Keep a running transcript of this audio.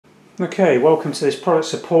Okay, welcome to this product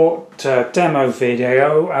support demo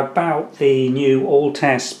video about the new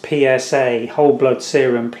All-Test PSA whole blood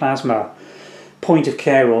serum plasma point of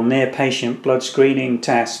care or near patient blood screening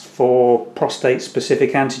test for prostate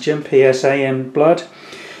specific antigen PSA in blood.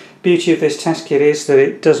 Beauty of this test kit is that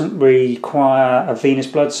it doesn't require a venous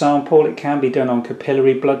blood sample. It can be done on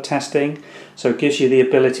capillary blood testing, so it gives you the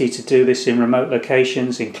ability to do this in remote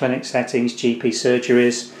locations, in clinic settings, GP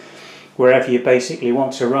surgeries, wherever you basically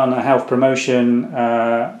want to run a health promotion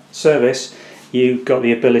service. You've got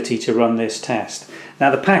the ability to run this test.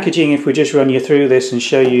 Now the packaging, if we just run you through this and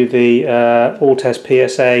show you the All-Test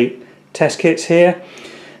PSA test kits here.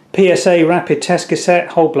 PSA rapid test cassette,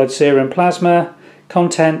 whole blood serum plasma.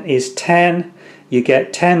 Content is 10. You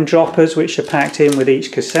get 10 droppers which are packed in with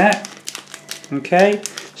each cassette. Okay,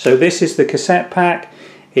 so this is the cassette pack.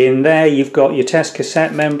 In there you've got your test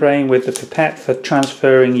cassette membrane with the pipette for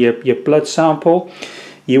transferring your blood sample.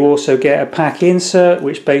 You also get a pack insert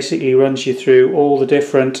which basically runs you through all the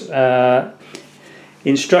different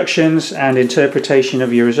instructions and interpretation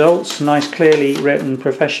of your results. Nice clearly written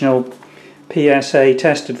professional PSA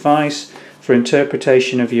test advice for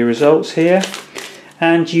interpretation of your results here.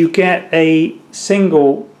 And you get a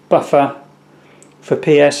single buffer for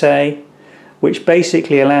PSA, which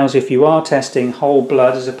basically allows, if you are testing whole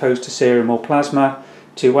blood as opposed to serum or plasma,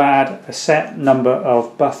 to add a set number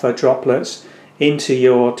of buffer droplets into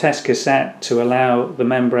your test cassette to allow the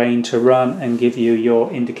membrane to run and give you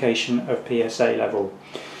your indication of PSA level.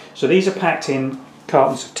 So these are packed in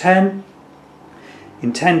cartons of 10,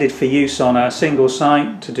 intended for use on a single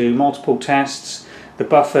site to do multiple tests. The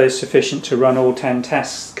buffer is sufficient to run all 10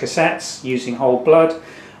 test cassettes using whole blood.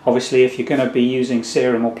 Obviously, if you're going to be using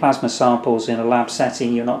serum or plasma samples in a lab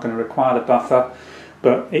setting, you're not going to require the buffer,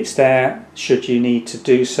 but it's there should you need to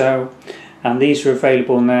do so. And these are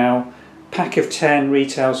available now. Pack of 10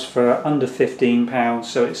 retails for under £15,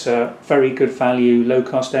 so it's a very good value, low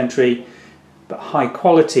cost entry, but high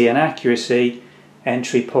quality and accuracy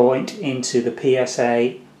entry point into the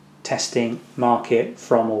PSA testing market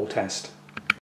from All-Test.